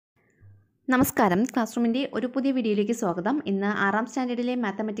നമസ്കാരം. ക്ലാസ് റൂമിൻ്റെ ഒരു പുതിയ വീഡിയോയിലേക്ക് സ്വാഗതം. ഇന്ന് 6ാം സ്റ്റാൻഡേർഡിലെ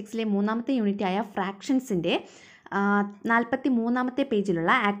മാത്തമാറ്റിക്സിലെ 3ാമത്തെ യൂണിറ്റായ ഫ്രാക്ഷൻസിൻ്റെ 43ാമത്തെ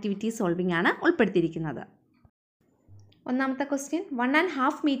പേജിലുള്ള ആക്ടിവിറ്റി സോൾവിംഗ് ആണ് ഉൾപ്പെടുത്തിയിരിക്കുന്നത്. ഒന്നാമത്തെ question,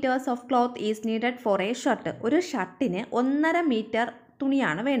 1.5 meters of cloth is needed for A shirt. ഒരു ഷർട്ടിന് 1.5 മീറ്റർ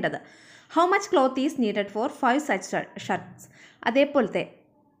തുണിയാണ് വേണ്ടത്. How much cloth is needed for 5 such shirts. അതേപോലത്തെ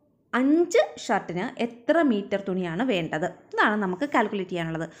 5 ഷർട്ടിന് എത്ര മീറ്റർ തുണിയാണ് വേണ്ടത്? ഇതാണ് നമുക്ക് കാൽക്കുലേറ്റ്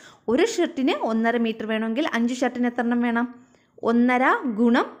ചെയ്യാനുള്ളത്. ഒരു ഷർട്ടിന് 1.5 മീറ്റർ വേണമെങ്കിൽ 5 ഷർട്ടിന് എത്ര എണ്ണം വേണം? 1.5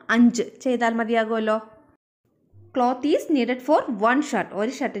 ഗുണം 5 ചെയ്താൽ മതിയാകുമല്ലോ. Cloth is needed for 1 shirt.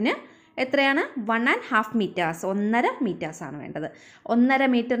 ഒരു ഷർട്ടിന് എത്രയാണ്? 1.5 meters, 1.5 മീറ്റേഴ്സ് ആണ് വേണ്ടത്. 1.5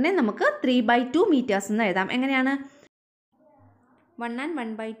 മീറ്ററിനെ നമുക്ക് 3/2 മീറ്റേഴ്സ് എന്ന് എഴുതാം. എങ്ങനെയാണ്? 1 and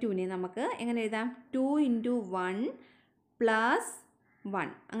 1/2നെ നമുക്ക് എങ്ങനെ എഴുതാം? 2 into 1 plus 1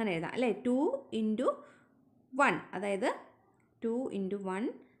 അങ്ങനെ എഴുതാം അല്ലേ? 2 into 1, അതായത് 2 into 1.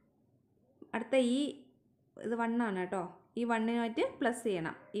 അടുത്ത ഇത് 1 ആണ് കേട്ടോ. ഈ 1-നുമായിട്ട് പ്ലസ്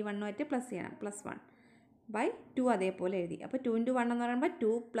ചെയ്യണം, ഈ 1-നുമായിട്ട് പ്ലസ് ചെയ്യണം, +1/2 അതേപോലെ എഴുതി. അപ്പോൾ 2 into 1 എന്ന് പറയുമ്പോൾ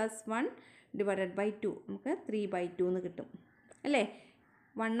 2 + 1 / 2 നമുക്ക് 3/2 എന്ന് കിട്ടും അല്ലേ?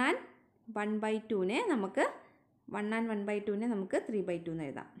 1 and 1/2നെ നമുക്ക് 3/2 എന്ന്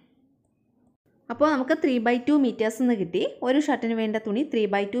എഴുതാം. അപ്പോൾ നമുക്ക് 3/2 മീറ്റേഴ്സ് എന്ന് കിട്ടി. ഒരു ഷർട്ടിന് വേണ്ട തുണി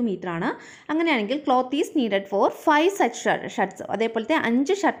 3/2 മീറ്ററാണ്. അങ്ങനെയാണെങ്കിൽ cloth is needed for 5 such shirts. അതേപോലത്തെ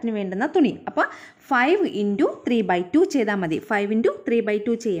 5 ഷർട്ടിന് വേണ്ടുന്ന തുണി. അപ്പോൾ 5 into 3/2 ചെയ്താൽ മതി. 5 into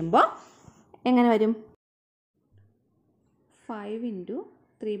 3/2 ചെയ്യുമ്പോൾ എങ്ങനെ വരും? 5 into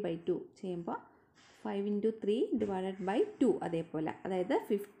 3/2 ചെയ്യുമ്പോൾ 5 into 3 / 2 അതേപോലെ, അതായത്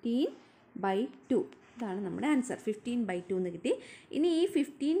 15/2. ഇതാണ് നമ്മുടെ ആൻസർ. 15/2 എന്ന് കിട്ടി. ഇനി ഈ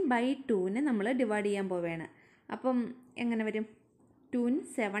 15/2നെ നമ്മൾ ഡിവൈഡ് ചെയ്യാൻ പോവുകയാണ്. അപ്പം എങ്ങനെ വരും? 2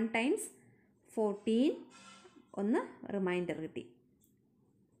 7 times 14, ഒന്ന് റിമൈൻഡർ കിട്ടി.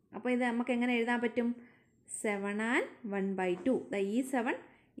 അപ്പോൾ ഇത് നമുക്ക് എങ്ങനെ എഴുതാൻ പറ്റും? 7 and 1/2. ഈ 7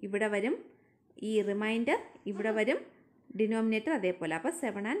 ഇവിടെ വരും, ഈ റിമൈൻഡർ ഇവിടെ വരും, ഡിനോമിനേറ്റർ അതേപോലെ. അപ്പോൾ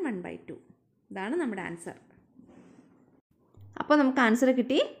 7 and 1/2. ഇതാണ് നമ്മുടെ ആൻസർ. അപ്പോൾ നമുക്ക് ആൻസർ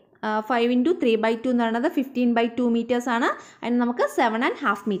കിട്ടി. 5 into 3/2 എന്ന് പറയുന്നത് 15/2 മീറ്റേഴ്സ് ആണ്. അതിന് നമുക്ക്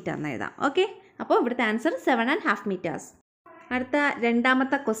 7.5 മീറ്റർ എന്ന് എഴുതാം. ഓക്കെ, അപ്പോൾ ഇവിടുത്തെ ആൻസർ 7.5 മീറ്റേഴ്സ്. അടുത്ത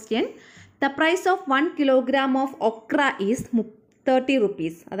രണ്ടാമത്തെ question, the price of 1 kilogram of ഒക്ര is 30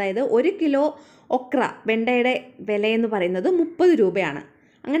 rupees. അതായത് 1 കിലോ ഒക്ര വെണ്ടയുടെ വില എന്ന് പറയുന്നത് 30 രൂപയാണ്.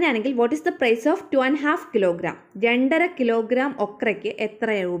 അങ്ങനെയാണെങ്കിൽ what is the price of 2.5 kilogram? 2.5 kilogram ഒക്രയ്ക്ക് എത്ര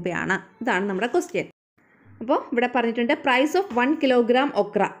രൂപയാണ്? ഇതാണ് നമ്മുടെ ക്വസ്റ്റ്യൻ. അപ്പോൾ ഇവിടെ പറഞ്ഞിട്ടുണ്ട് പ്രൈസ് ഓഫ് 1 kilogram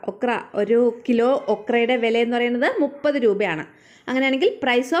ഒക്ര, ഒരു കിലോ ഒക്രയുടെ വില എന്ന് പറയുന്നത് 30 രൂപയാണ്. അങ്ങനെയാണെങ്കിൽ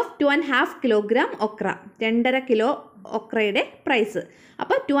price of 2.5 kilogram ഒക്ര, 2.5 kilo ഒക്രയുടെ price.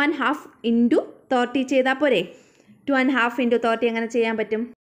 അപ്പോൾ 2.5 into 30 ചെയ്താൽ പോരെ? 2.5 into 30 എങ്ങനെ ചെയ്യാൻ പറ്റും?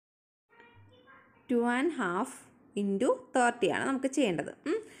 2.5 into 30 ആണ് നമുക്ക് ചെയ്യേണ്ടത്.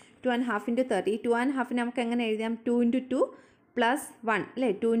 2.5 into 30. 2.5നെ നമുക്ക് എങ്ങനെ എഴുതാം? 2 into 2 plus 1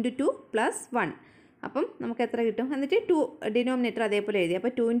 അല്ലേ? 2 into 2 plus 1. അപ്പം നമുക്ക് എത്ര കിട്ടും? എന്നിട്ട് 2 ഡിനോമിനേറ്റർ അതേപോലെ എഴുതി.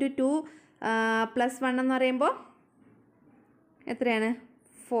 അപ്പോൾ 2 into 2 plus 1 എന്ന് പറയുമ്പോൾ എത്രയാണ്?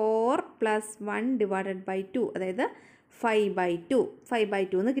 4 plus 1 / 2, അതായത്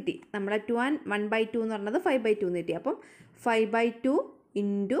 5/2 എന്ന് കിട്ടി. നമ്മുടെ 2 and 1/2 എന്ന് പറഞ്ഞത് 5/2 എന്ന് കിട്ടി. അപ്പം 5/2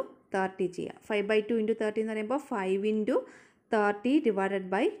 into 30 ചെയ്യുക. 5/2 into 30 എന്ന് പറയുമ്പോൾ 5 into 30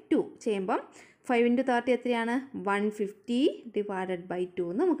 / 2 ചെയ്യുമ്പം 5 into 30 എത്രയാണ്? 150 / 2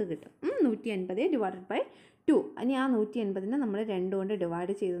 നമുക്ക് കിട്ടും. 180 / 2. ഇനി ആ 180നെ നമ്മൾ 2 കൊണ്ട്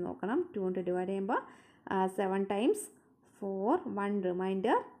ഡിവൈഡ് ചെയ്ത് നോക്കണം. 2 കൊണ്ട് ഡിവൈഡ് ചെയ്യുമ്പോൾ 7 times 4, 1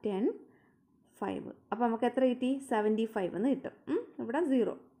 റിമൈൻഡർ, 10, 5. അപ്പോൾ നമുക്ക് എത്ര കിട്ടി? 75 എന്ന് കിട്ടും. ഇവിടെ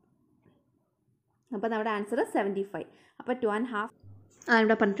 0. അപ്പോൾ നമ്മുടെ ആൻസർ 75. അപ്പോൾ 2.5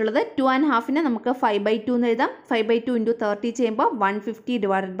 ഇവിടെ പറഞ്ഞിട്ടുള്ളത്. 2.5നെ നമുക്ക് 5/2 എന്ന് എഴുതാം. 5/2 into 30 ചെയ്യുമ്പോൾ 150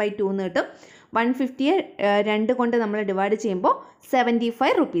 / 2 എന്ന് കിട്ടും. 150യെ 2 കൊണ്ട് നമ്മൾ ഡിവൈഡ് ചെയ്യുമ്പോൾ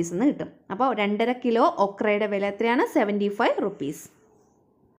 75 rupees എന്ന് കിട്ടും. അപ്പോൾ 2.5 കിലോ ഒക്രയുടെ വില എത്രയാണ്? 75 rupees.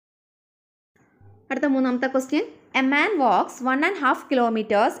 അടുത്ത മൂന്നാമത്തെ question, a man wax 1.5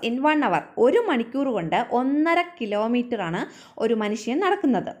 kilometers in 1 hour. 1 മണിക്കൂർ കൊണ്ട് 1.5 കിലോമീറ്ററാണ് ഒരു മനുഷ്യൻ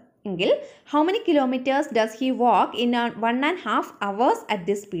നടക്കുന്നത് എങ്കിൽ how many kilometres does he walk in 1.5 hours at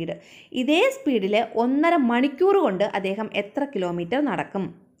this speed? ഇതേ സ്പീഡിൽ 1.5 മണിക്കൂർ കൊണ്ട് അദ്ദേഹം എത്ര കിലോമീറ്റർ നടക്കും?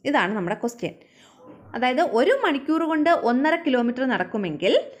 ഇതാണ് നമ്മുടെ ക്വസ്റ്റ്യൻ. അതായത് 1 മണിക്കൂർ കൊണ്ട് 1.5 കിലോമീറ്റർ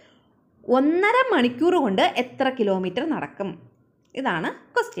നടക്കുമെങ്കിൽ 1.5 മണിക്കൂർ കൊണ്ട് എത്ര കിലോമീറ്റർ നടക്കും? ഇതാണ്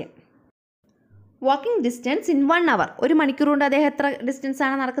question. Walking distance in 1 hour. 1 മണിക്കൂർ കൊണ്ട് അദ്ദേഹം എത്ര ഡിസ്റ്റൻസ്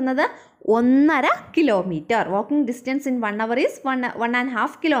ആണ് നടക്കുന്നത്? 1.5 kilometre. Walking distance in 1 hour is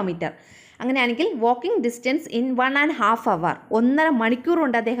 1.5 kilometer. അങ്ങനെയാണെങ്കിൽ വാക്കിംഗ് ഡിസ്റ്റൻസ് ഇൻ 1.5 hour, 1.5 മണിക്കൂർ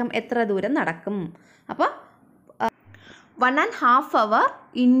കൊണ്ട് അദ്ദേഹം എത്ര ദൂരം നടക്കും? അപ്പോൾ 1.5 hour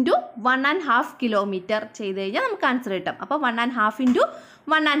ഇൻറ്റു 1.5 കിലോമീറ്റർ ചെയ്ത് കഴിഞ്ഞാൽ നമുക്ക് ആൻസർ കിട്ടും. അപ്പോൾ 1.5 ഇൻറ്റു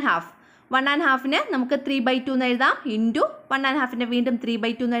 1.5, 1.5നെ നമുക്ക് 3/2 എന്ന് എഴുതാം, ഇൻറ്റു 1.5നെ വീണ്ടും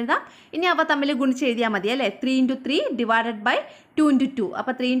 3/2 എന്ന് എഴുതാം. ഇനി അവ തമ്മിൽ ഗുണിച്ച് എഴുതിയാൽ മതി അല്ലേ. 3 × 3 ഡിവൈഡഡ് ബൈ 2 × 2.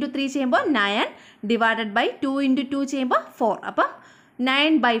 അപ്പോൾ 3 × 3 ചെയ്യുമ്പോൾ 9 ഡിവൈഡഡ് ബൈ 2 × 2 ചെയ്യുമ്പോൾ 4. അപ്പോൾ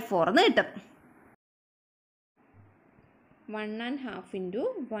 9/4 എന്ന് കിട്ടും. 1.5 ഇൻറ്റു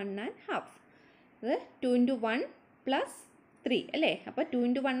 1.5, അത് 2 × 1 + 3 അല്ലേ. അപ്പോൾ 2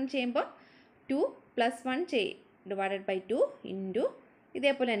 × 1 ചെയ്യുമ്പോൾ 2 + 1 ഡിവൈഡഡ് ബൈ 2 ഇൻറ്റു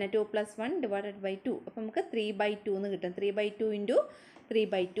ഇതേപോലെ തന്നെ 2 + 1 ഡിവൈഡഡ് ബൈ 2. അപ്പോൾ നമുക്ക് 3/2 എന്ന് കിട്ടും. 3/2 ഇൻറ്റു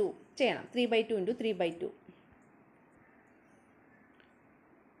 3/2 ചെയ്യണം. 3/2 ഇൻറ്റു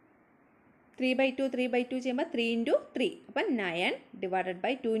 3/2, 3/2 ചെയ്യുമ്പോൾ 3 × 3, അപ്പം 9 ഡിവൈഡഡ്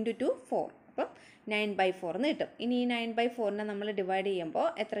ബൈ 2 × 2 4. അപ്പം 9/4 എന്ന് കിട്ടും. ഇനി ഈ 9/4നെ നമ്മൾ ഡിവൈഡ് ചെയ്യുമ്പോൾ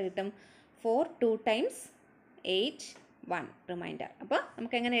എത്ര കിട്ടും? 4 2 times 8 1 റിമൈൻഡർ. അപ്പോൾ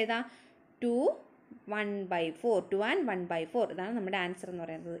നമുക്ക് എങ്ങനെ എഴുതാം? 2 1/4, 2 and 1/4. ഇതാണ് നമ്മുടെ ആൻസർ എന്ന്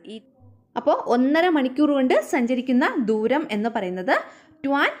പറയുന്നത്. അപ്പോൾ 1.5 മണിക്കൂർ കൊണ്ട് സഞ്ചരിക്കുന്ന ദൂരം എന്ന് പറയുന്നത്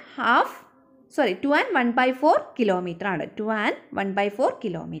 2 and 1/4 കിലോമീറ്റർ ആണ്. 2 and 1/4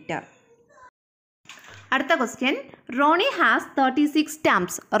 കിലോമീറ്റർ. അടുത്ത ക്വസ്റ്റ്യൻ, റോണി ഹാസ് 36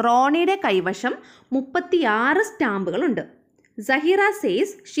 സ്റ്റാമ്പ്സ്. റോണിയുടെ കൈവശം 36 സ്റ്റാമ്പുകളുണ്ട്. Saheera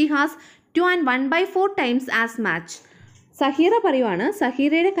says she has 2 and 1/4 times as match. Saheera പറയുവാണ്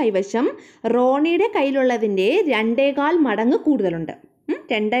സഹീറയുടെ കൈവശം റോണിയുടെ കയ്യിലുള്ളതിൻ്റെ 2.25 മടങ്ങ് കൂടുതലുണ്ട്.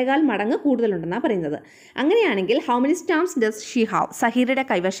 2.25 മടങ്ങ് കൂടുതലുണ്ടെന്നാണ് പറയുന്നത്. അങ്ങനെയാണെങ്കിൽ how many stamps does she have? സഹീറയുടെ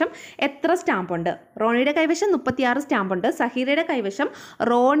കൈവശം എത്ര സ്റ്റാമ്പുണ്ട്? റോണിയുടെ കൈവശം 36 സ്റ്റാമ്പുണ്ട്. സഹീറയുടെ കൈവശം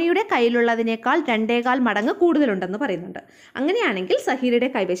റോണിയുടെ കയ്യിലുള്ളതിനേക്കാൾ 2.25 മടങ്ങ് കൂടുതലുണ്ടെന്ന് പറയുന്നുണ്ട്. അങ്ങനെയാണെങ്കിൽ സഹീറയുടെ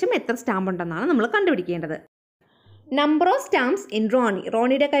കൈവശം എത്ര സ്റ്റാമ്പുണ്ടെന്നാണ് നമ്മൾ കണ്ടുപിടിക്കേണ്ടത്. Number of stamps in Roni.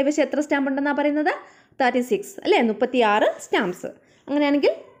 റോണിയുടെ കൈവശം എത്ര സ്റ്റാമ്പുണ്ടെന്നാണ് പറയുന്നത്? 36 അല്ലേ, 36 സ്റ്റാമ്പ്സ്.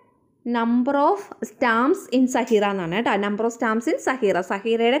 അങ്ങനെയാണെങ്കിൽ number of stamps in Saheera എന്നാണ് കേട്ടോ. Number of stamps in Saheera.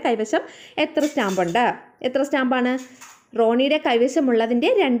 സഹീറയുടെ കൈവശം എത്ര സ്റ്റാമ്പുണ്ട്? എത്ര സ്റ്റാമ്പാണ്? റോണിയുടെ കൈവശമുള്ളതിൻ്റെ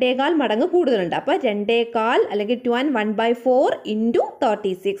 2.25 മടങ്ങ് കൂടുതലുണ്ട്. അപ്പോൾ 2.25 അല്ലെങ്കിൽ 2 and 1/4 ഇൻറ്റു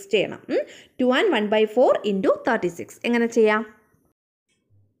 36 ചെയ്യണം. 2 and 1/4 ഇൻറ്റു 36 എങ്ങനെ ചെയ്യാം?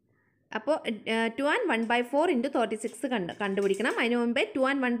 അപ്പോൾ 2 and 1/4 ഇൻറ്റു 36 കണ്ടുപിടിക്കണം. അതിന് മുമ്പേ 2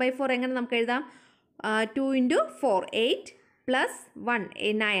 and 1/4 എങ്ങനെ നമുക്ക് എഴുതാം? 2 × 4 8 + 1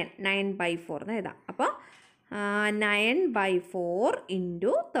 9/4 എന്ന് എഴുതാം. അപ്പോൾ 9/4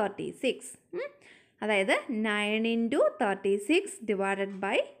 ഇൻറ്റു 36, അതായത് 9 × 36 ഡിവൈഡഡ്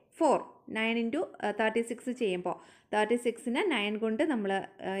ബൈ 4. 9 × 36 ചെയ്യുമ്പോൾ 36നെ 9 കൊണ്ട് നമ്മൾ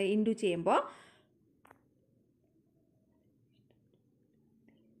ഇൻറ്റു ചെയ്യുമ്പോൾ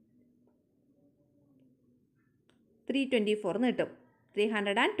 324 എന്ന് കിട്ടും.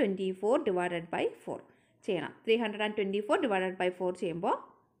 324 ഡിവൈഡഡ് ബൈ 4 ചെയ്യണം. 324 ഡിവൈഡഡ് ബൈ 4 ചെയ്യുമ്പോൾ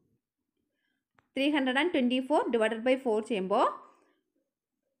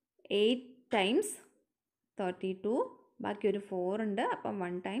 8 times 32, ബാക്കി ഒരു 4 ഉണ്ട്. അപ്പം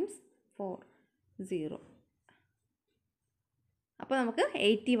 1 times 4 0. അപ്പോൾ നമുക്ക്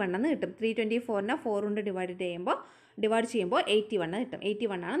 81 എന്ന് കിട്ടും. 324നെ 4 കൊണ്ട് ഡിവൈഡ് ചെയ്യുമ്പോൾ 81 കിട്ടും.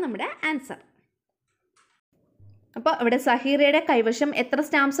 81 ആണ് നമ്മുടെ ആൻസർ. അപ്പോൾ ഇവിടെ സഹീറയുടെ കൈവശം എത്ര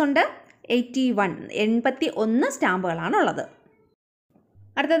സ്റ്റാമ്പ്സ് ഉണ്ട്? 81 സ്റ്റാമ്പുകളാണുള്ളത്.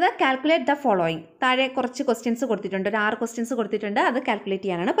 അടുത്തത് കാൽക്കുലേറ്റ് ദ ഫോളോയിങ്. താഴെ കുറച്ച് ക്വസ്റ്റ്യൻസ് കൊടുത്തിട്ടുണ്ട്. ഒരു 6 ക്വസ്റ്റ്യൻസ് കൊടുത്തിട്ടുണ്ട്. അത് കാൽക്കുലേറ്റ്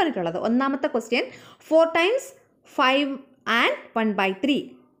ചെയ്യാനാണ് പറഞ്ഞിട്ടുള്ളത്. ഒന്നാമത്തെ ക്വസ്റ്റ്യൻ 4 times 5 and 1/3.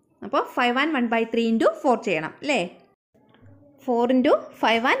 അപ്പോൾ 5 and 1/3 ഇൻറ്റു 4 ചെയ്യണം അല്ലേ. 4 ×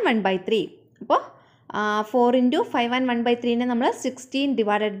 5 and 1/3. അപ്പോൾ 4 × 5 and 1/3നെ നമ്മൾ 16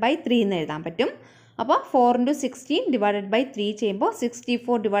 ഡിവൈഡഡ് ബൈ 3 എന്ന് എഴുതാൻ പറ്റും. അപ്പോൾ 4 × 16 ഡിവൈഡഡ് ബൈ 3 ചെയ്യുമ്പോൾ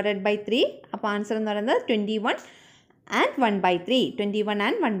 64 ഡിവൈഡഡ് ബൈ 3. അപ്പോൾ ആൻസർ എന്ന് പറയുന്നത് 21 and 1/3. 21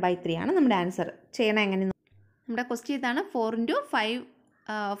 and 1/3 ആണ് നമ്മുടെ ആൻസർ. ചെയ്യണം എങ്ങനെ? നമ്മുടെ ക്വസ്റ്റ്യൻ ഇതാണ്. 4 ×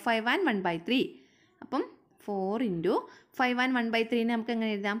 5 and 1/3. അപ്പം 4 × 5 and 1/3നെ നമുക്ക്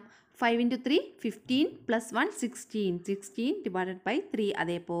എങ്ങനെ എഴുതാം? 5 × 3 15 + 1 16. 16 ഡിവൈഡഡ് ബൈ 3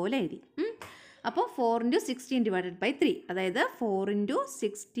 അതേപോലെ എഴുതി. അപ്പോൾ 4 × 16 ഡിവൈഡഡ് ബൈ 3, അതായത് 4 ×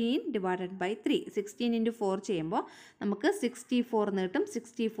 16 ഡിവൈഡഡ് ബൈ 3. 16 × 4 ചെയ്യുമ്പോൾ നമുക്ക് 64 എന്ന് കിട്ടും.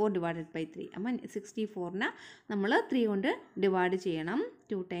 64 ഡിവൈഡഡ് ബൈ 3. അപ്പം 64നെ നമ്മൾ 3 കൊണ്ട് ഡിവൈഡ് ചെയ്യണം.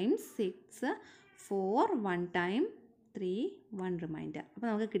 2 times 6 4 1 time 3 1 റിമൈൻഡർ. അപ്പോൾ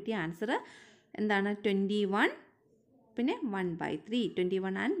നമുക്ക് കിട്ടിയ ആൻസർ എന്താണ്? 21 പിന്നെ 1/3.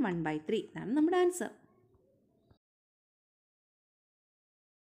 21 and 1/3 ഇതാണ് നമ്മുടെ ആൻസർ.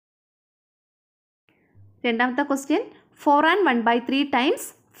 രണ്ടാമത്തെ question 4 and 1/3 times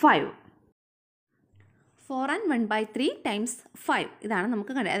 5. 4 and 1 by 3 times 5 ഇതാണ്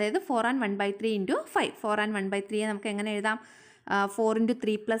നമുക്ക് കണ്ടത്. അതായത് 4 and 1 by 3 into 5. 4 and 1 by 3 നമുക്ക് എങ്ങനെ എഴുതാം? 4 into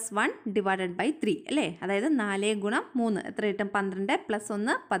 3 plus 1 divided by 3 അല്ലേ? അതായത് 4 ഗുണം 3 എത്ര കിട്ടും? 12 plus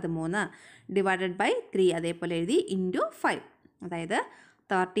 1 13 divided by 3 അതേപോലെ എഴുതി into 5. അതായത്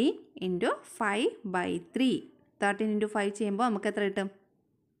 13 into 5 by 3. 13 into 5 ചെയ്യുമ്പോൾ നമുക്ക് എത്ര കിട്ടും?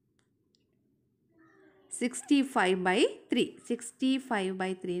 65 by 3. 65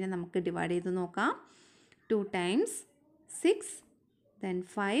 by 3 നമുക്ക് ഡിവൈഡ് ചെയ്ത് നോക്കാം. 2 times 6, then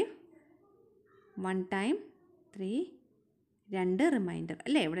 5, 1 time 3, 2 റിമൈൻഡർ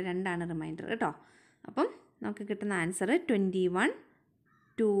അല്ലേ? ഇവിടെ 2 റിമൈൻഡർ കേട്ടോ. അപ്പം നമുക്ക് കിട്ടുന്ന ആൻസർ 21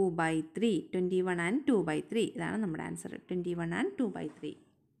 2 by 3. 21 and 2 by 3 ഇതാണ് നമ്മുടെ ആൻസർ. 21 and 2 by 3.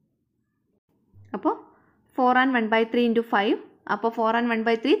 അപ്പോൾ 4 and 1 by 3 into 5. അപ്പോൾ 4 and 1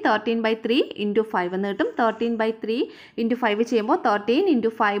 by 3 13 by 3 into 5 എന്ന് കിട്ടും. 13 by 3 into 5 ചെയ്യുമ്പോൾ 13 into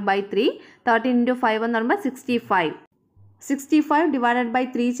 5 by 3. 13 into 5 എന്ന് പറയുമ്പോൾ 65. 65 divided by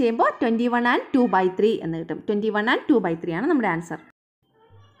 3 ചെയ്യുമ്പോൾ 21 and 2 by 3 എന്ന് കിട്ടും. 21 and 2 by 3 ആണ് നമ്മുടെ ആൻസർ.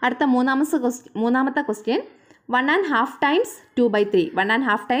 അടുത്ത മൂന്നാമത്തെ question 1.5 times 2 by 3.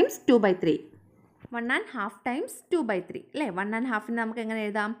 1.5 times 2 by 3. 1.5 times 2 by 3 അല്ലേ? 1.5 നമുക്ക് എങ്ങനെ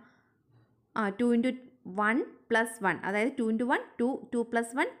എഴുതാം? 2 into 1 plus 1 അതായത് 2 into 1 2, 2 plus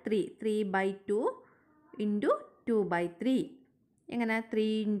 1 3, 3 by 2 into 2 by 3 എങ്ങനെ? 3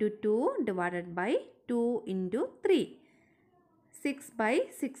 into 2 divided by 2 into 3 6 by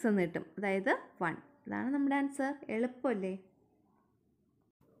 6 എന്ന് കിട്ടും. അതായത് 1. ഇതാണ് നമ്മുടെ ആൻസർ. എളുപ്പമല്ലേ?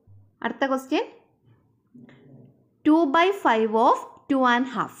 അടുത്ത question 2 by 5 of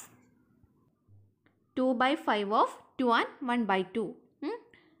 2.5. 2 by 5 of 2 and 1 by 2.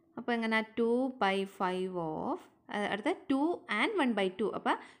 അപ്പോൾ എങ്ങനെ? 2 by 5 ഓഫ് അടുത്ത 2 and 1 by 2.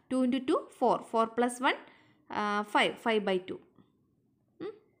 അപ്പോൾ 2 into 2 4, 4 plus 1 5, 5 by 2.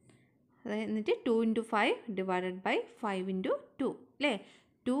 എന്നിട്ട് 2 into 5 divided by 5 into 2 അല്ലേ?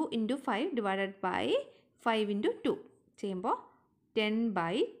 2 into 5 divided by 5 into 2 ചെയ്യുമ്പോൾ 10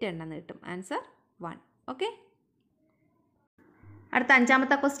 by 10 എന്ന് കിട്ടും. ആൻസർ 1. ഓക്കെ. അടുത്ത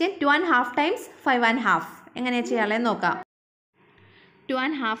അഞ്ചാമത്തെ ക്വസ്റ്റ്യൻ 2.5 times 5.5 എങ്ങനെയാണ് ചെയ്യാനുള്ളത് നോക്കാം.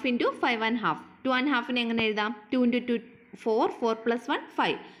 2.5 into 5.5. 2.5 എങ്ങനെ എഴുതാം? 2 into 2 4, 4 plus 1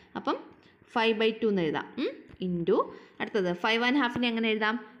 5. അപ്പം 5 by 2 എന്ന് എഴുതാം. ഇൻറ്റു അടുത്തത് 5.5 എങ്ങനെ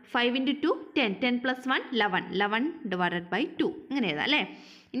എഴുതാം? 5 into 2 10, 10 plus 1 11, 11 divided by 2 ഇങ്ങനെ എഴുതാം അല്ലേ?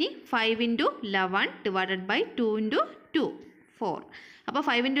 ഇനി 5 into 11 divided by 2 into 2 4. അപ്പോൾ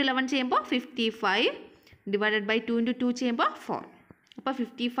 5 into 11 ചെയ്യുമ്പോൾ 55 divided by 2 into 2 ചെയ്യുമ്പോൾ 4. അപ്പോൾ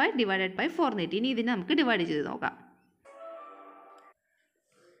 55 divided by 4 എന്ന് കിട്ടി. ഇനി ഇതിനെ നമുക്ക് ഡിവൈഡ് ചെയ്ത് നോക്കാം.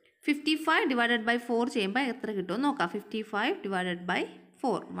 55 divided by 4 ചെയ്യുമ്പോൾ എത്ര കിട്ടും നോക്കാം. 55 divided by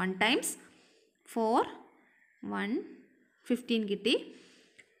 4. 1 times 4, 1, 15 കിട്ടി.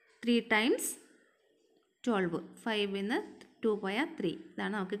 3 times 12. 5 നിന്ന് 2 പോയാൽ 3.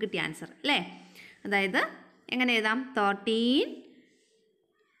 ഇതാണ് നമുക്ക് കിട്ടിയ ആൻസർ അല്ലേ? അതായത് എങ്ങനെ എഴുതാം? 13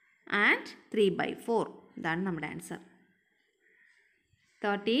 and 3 by 4. ഇതാണ് നമ്മുടെ ആൻസർ.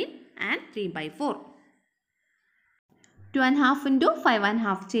 13 and 3 by 4. 2.5 into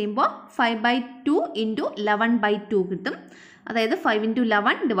 5.5 ചെയ്യുമ്പോൾ 5 by 2 into 11 by 2 കിട്ടും. അതായത് 5 into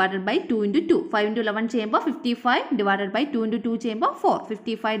 11 divided by 2 into 2. 5 into 11 ചെയ്യുമ്പോൾ 55 divided by 2 into 2 ചെയ്യുമ്പോൾ 4.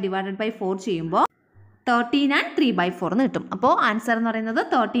 55 divided by 4 ചെയ്യുമ്പോൾ 13 and 3 by 4 എന്ന് കിട്ടും. അപ്പോൾ ആൻസർ എന്ന് പറയുന്നത്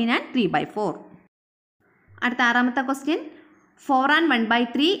 13 and 3 by 4. അടുത്ത ആറാമത്തെ question 4 and 1 by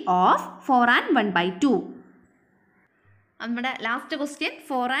 3 of 4 and 1 by 2. നമ്മുടെ last question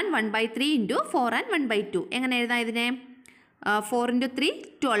 4 and 1 by 3 into 4 and 1 by 2 എങ്ങനെ എഴുതാം ഇതിനെ? 4 into 3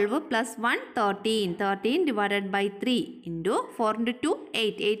 12 plus 1 13, 13 divided by 3 into 4 into 2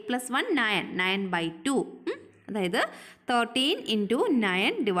 8, 8 plus 1 9, 9 by 2. അതായത് 13 into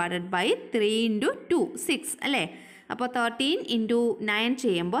 9 divided by 3 into 2 6 അല്ലേ? അപ്പോൾ 13 into 9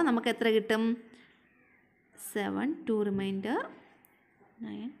 ചെയ്യുമ്പോൾ നമുക്ക് എത്ര കിട്ടും? 7, 2 റിമൈൻഡർ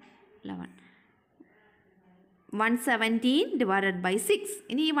 9, 11. 117 divided by 6.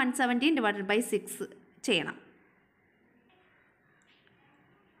 ഇനി ഈ 117 divided by 6 ചെയ്യണം.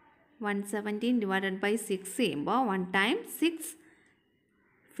 117 divided by 6 ചെയ്യുമ്പോൾ 1 time 6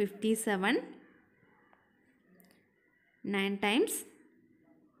 57, 9 times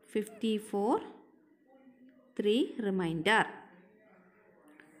 54, 3 റിമൈൻഡർ.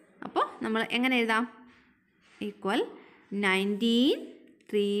 അപ്പോൾ നമ്മൾ എങ്ങനെ എഴുതാം? ഈക്വൽ 19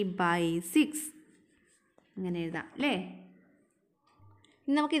 3 by 6 ഇങ്ങനെ എഴുതാം അല്ലേ?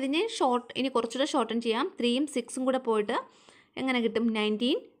 ഇനി നമുക്കിതിനെ ഇനി കുറച്ചുകൂടെ ഷോർട്ടൺ ചെയ്യാം. 3ഉം 6ഉം കൂടെ പോയിട്ട് എങ്ങനെ കിട്ടും?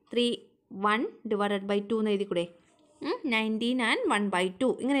 19 3 1 divided by 2 എന്ന് എഴുതിക്കൂടെ? 19 and 1 by 2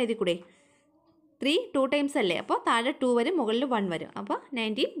 ഇങ്ങനെ എഴുതിക്കൂടെ? 3 2 ടൈംസ് അല്ലേ, അപ്പോൾ താഴെ 2 വരും, മുകളിൽ 1 വരും. അപ്പോൾ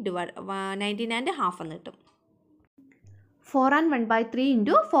 19 and half എന്ന് കിട്ടും. 4 and 1/3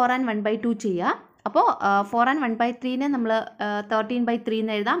 ഇൻറ്റു 4 and 1/2 ചെയ്യുക. അപ്പോൾ 4 and 1/3നെ നമ്മൾ 13/3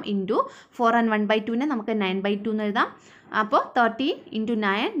 എന്ന് എഴുതാം, ഇൻറ്റു 4 and 1/2നെ നമുക്ക് 9/2 എന്ന് എഴുതാം. അപ്പോൾ 13 ×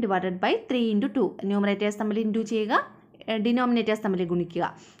 9 ഡിവൈഡഡ് ബൈ 3 × 2. ന്യൂമറേറ്റേഴ്സ് തമ്മിൽ ഇൻറ്റു ചെയ്യുക, ഡിനോമിനേറ്റേഴ്സ് തമ്മിൽ ഗുണിക്കുക.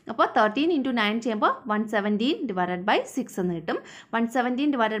 അപ്പോൾ 13 × 9 ചെയ്യുമ്പോൾ 117 ഡിവൈഡഡ് ബൈ 6 എന്ന് കിട്ടും. 117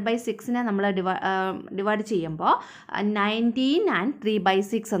 ഡിവൈഡഡ് ബൈ 6നെ നമ്മൾ ഡിവൈഡ് ചെയ്യുമ്പോൾ 19 and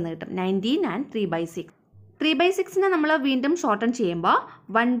 3/6 എന്ന് കിട്ടും. 19 and 3/6. 3/6നെ നമ്മൾ വീണ്ടും ഷോർട്ടൺ ചെയ്യുമ്പോൾ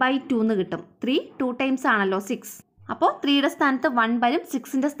 1/2 എന്ന് കിട്ടും. 3 2 ടൈംസ് ആണല്ലോ 6. അപ്പോൾ 3യുടെ സ്ഥാനത്ത് 1 വരും,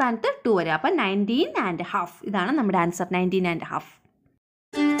 6ൻ്റെ സ്ഥാനത്ത് 2 വരും. അപ്പോൾ 19 and half. ഇതാണ് നമ്മുടെ ആൻസർ, 19 and half.